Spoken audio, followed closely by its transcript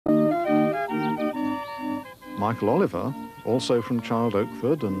Michael Oliver, also from Child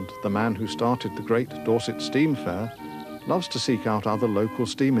Oakford and the man who started the great Dorset Steam Fair, loves to seek out other local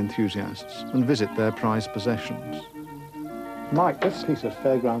steam enthusiasts and visit their prized possessions. Mike, this piece of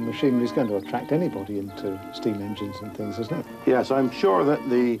fairground machinery is going to attract anybody into steam engines and things, isn't it? Yes, I'm sure that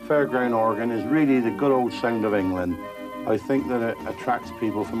the fairground organ is really the good old sound of England. I think that it attracts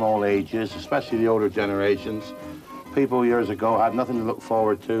people from all ages, especially the older generations. People years ago had nothing to look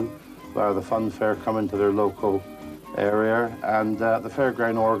forward to, where the fun fair coming to their local area, and the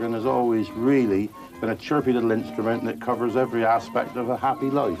fairground organ has always really been a chirpy little instrument that covers every aspect of a happy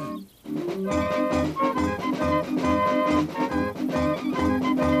life.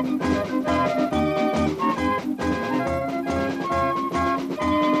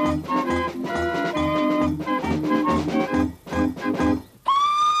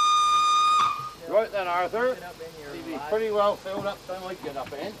 Right then, Arthur, you'll be pretty well filled up, so I might get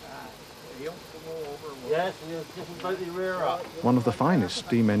up in. Yes, just about the rear up. One of the finest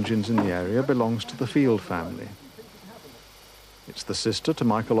steam engines in the area belongs to the Field family. It's the sister to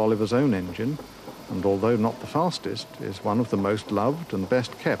Michael Oliver's own engine, and although not the fastest, is one of the most loved and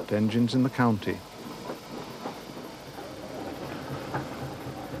best kept engines in the county.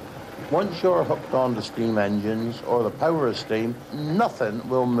 Once you're hooked on to steam engines or the power of steam, nothing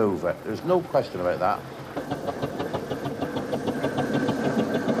will move it. There's no question about that.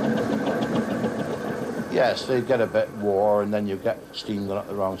 Yes, they get a bit wore, and then you get steam going up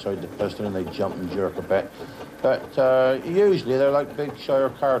the wrong side of the piston, and they jump and jerk a bit. But usually they're like big Shire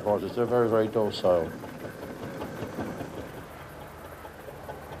cart horses. They're very, very docile.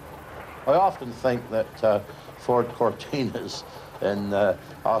 I often think that Ford Cortinas in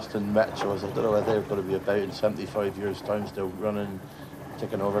Austin Metros, I don't know whether they're going to be about in 75 years' time, still running,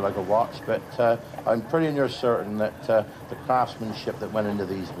 ticking over like a watch, but I'm pretty near certain that the craftsmanship that went into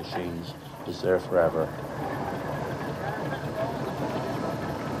these machines is there forever.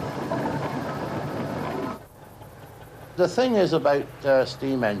 The thing is about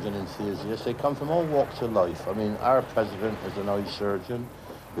steam engine enthusiasts, they come from all walks of life. I mean, our president is an eye surgeon,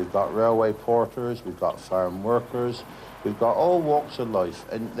 we've got railway porters, we've got farm workers, we've got all walks of life,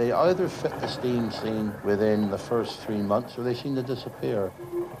 and they either fit the steam scene within the first 3 months or they seem to disappear.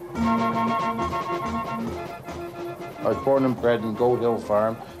 I was born and bred in Gold Hill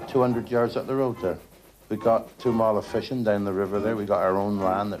Farm, 200 yards up the road there. We got 2 mile of fishing down the river there. We got our own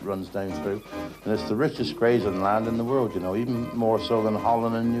land that runs down through. And it's the richest grazing land in the world, you know, even more so than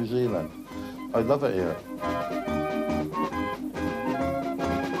Holland and New Zealand. I love it here.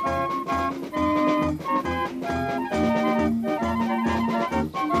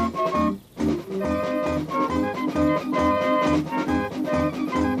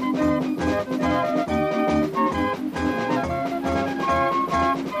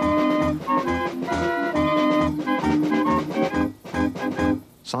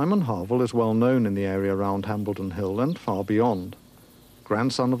 Simon Harvell is well known in the area around Hambledon Hill and far beyond.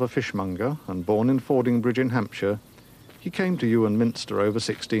 Grandson of a fishmonger and born in Fordingbridge in Hampshire, he came to Iwerne Minster over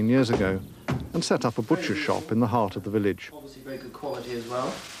 16 years ago and set up a butcher's shop in the heart of the village. Obviously very good quality as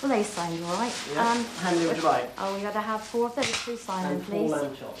well. Well, they sound all right. Yeah. How many would you like? Oh, we got to have 4 of those, 2 Simon, and 4 please.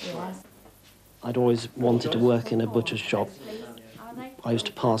 lamb chops. Yes. I'd always wanted to work in a butcher's shop. I used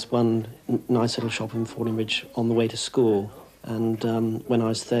to pass one nice little shop in Fordingbridge on the way to school, and when I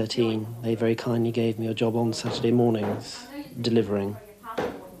was 13, they very kindly gave me a job on Saturday mornings, delivering.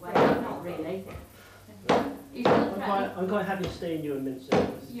 I'm quite happy to stay in Iwerne Minster.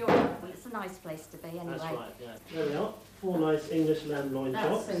 It's a nice place to be, anyway. That's right, yeah. There we are. 4 nice English lamb loin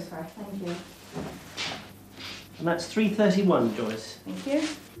chops. That's super, thank you. And that's £3.31, Joyce. Thank you.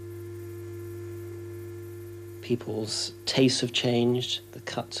 People's tastes have changed. The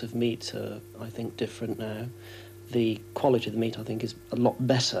cuts of meat are, I think, different now. The quality of the meat, I think, is a lot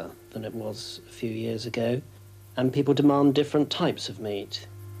better than it was a few years ago. And people demand different types of meat.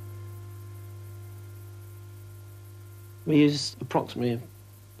 We use approximately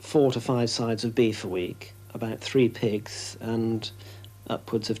 4 to 5 sides of beef a week, about 3 pigs and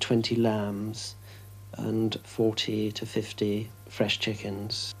upwards of 20 lambs and 40 to 50 fresh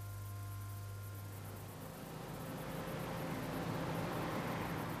chickens.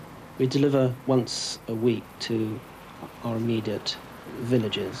 We deliver once a week to our immediate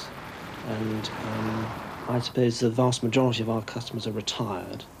villages, and I suppose the vast majority of our customers are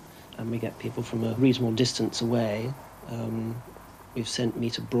retired, and we get people from a reasonable distance away. We've sent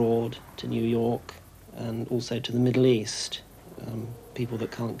meat abroad to New York and also to the Middle East, people that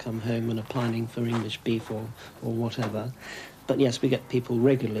can't come home and are pining for English beef or whatever. But yes, we get people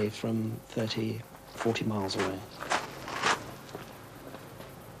regularly from 30, 40 miles away.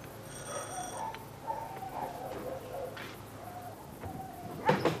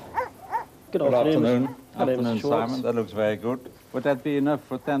 Good Good afternoon. afternoon. Hello, Afternoon, Mr. Schwartz. Simon. That looks very good. Would that be enough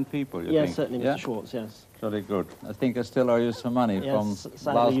for 10 people, you Yes, think? certainly, Mr. Yeah? Schwartz, yes. Jolly good. I think I still owe you some money from Yes,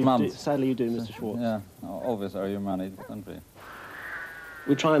 last month. sadly you do, Mr. Schwartz. Yeah, always owe you money, don't we?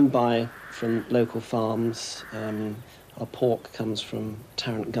 We try and buy from local farms. Our pork comes from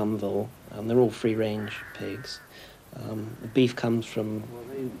Tarrant Gunville, and they're all free-range pigs. The beef comes from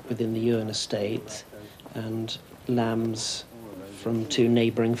within the Iwerne estate, and lambs from 2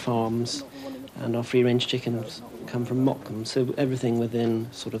 neighbouring farms, and our free-range chickens come from Mottcombe, so everything within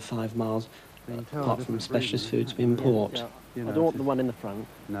sort of 5 miles, apart from specialist foods, we import. I don't want the one in the front.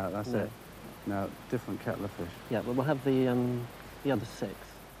 No, that's it. No, different kettle of fish. Yeah, but we'll have the other 6.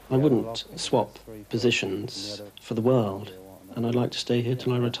 I wouldn't swap positions for the world, and I'd like to stay here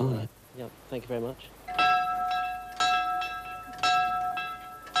till I retire. Yeah, thank you very much.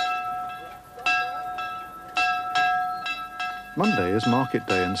 Monday is market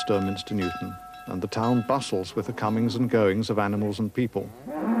day in Sturminster Newton, and the town bustles with the comings and goings of animals and people.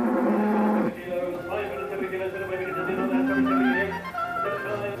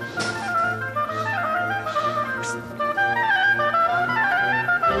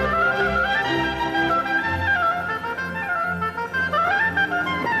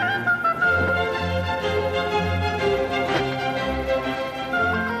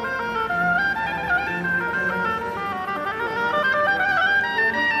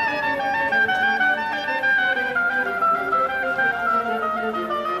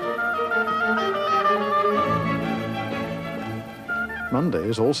 Monday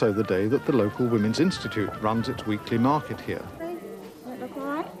is also the day that the local Women's Institute runs its weekly market here. Look all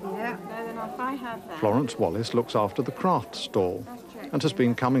right? Yeah. No, then if I have that. Florence Wallace looks after the craft stall and has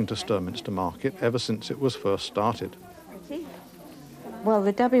been coming to Sturminster Market ever since it was first started. Well,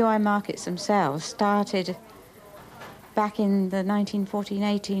 the WI markets themselves started back in the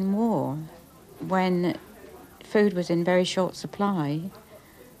 1914-18 war, when food was in very short supply,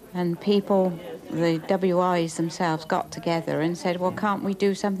 and people, the WIs themselves, got together and said, well, can't we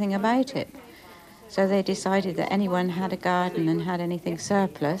do something about it? So they decided that anyone had a garden and had anything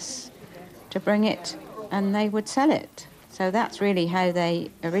surplus to bring it, and they would sell it. So that's really how they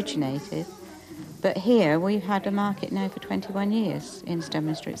originated. But here, we've had a market now for 21 years in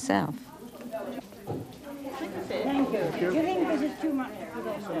Sturminster itself. Thank you. Do you think this is too much?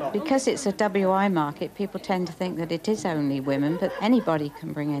 Because it's a WI market, people tend to think that it is only women, but anybody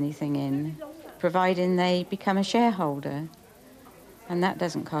can bring anything in, providing they become a shareholder. And that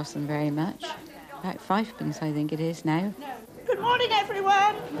doesn't cost them very much. About 5p, I think it is now. Good morning,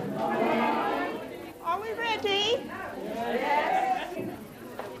 everyone. Are we ready? Yes.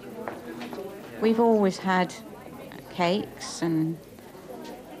 We've always had cakes and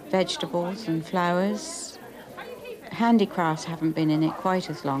vegetables and flowers. Handicrafts haven't been in it quite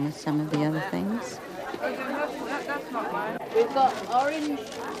as long as some of the other things. We've got orange,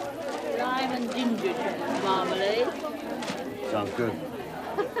 lime and ginger marmalade. Sounds good.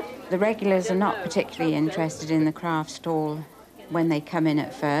 The regulars are not particularly interested in the craft stall when they come in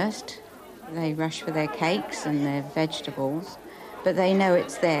at first. They rush for their cakes and their vegetables, but they know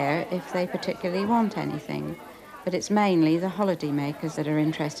it's there if they particularly want anything. But it's mainly the holiday makers that are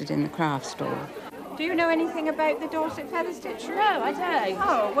interested in the craft stall. Do you know anything about the Dorset feather stitchery? No, I don't.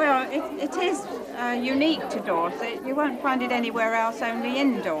 Oh, well, it is unique to Dorset. You won't find it anywhere else, only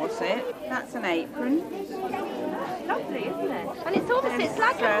in Dorset. That's an apron. Lovely, isn't it? And it's almost, it's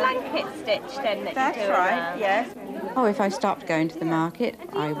like a blanket stitch then that That's you do right, around. yes. Oh, if I stopped going to the market,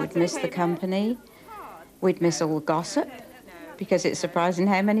 I would miss the company. We'd miss all the gossip, because it's surprising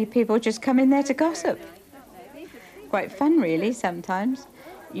how many people just come in there to gossip. Quite fun, really, sometimes.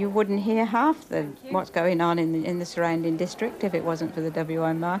 You wouldn't hear half what's going on in the surrounding district if it wasn't for the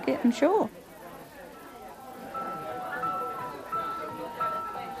WI market, I'm sure.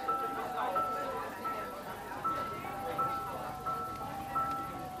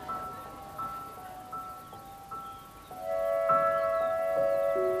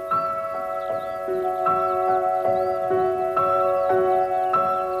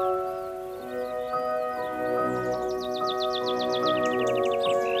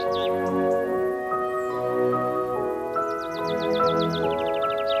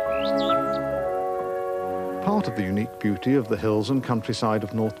 Part of the unique beauty of the hills and countryside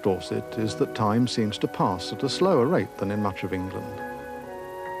of North Dorset is that time seems to pass at a slower rate than in much of England.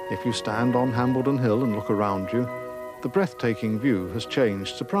 If you stand on Hambledon Hill and look around you, the breathtaking view has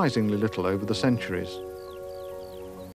changed surprisingly little over the centuries.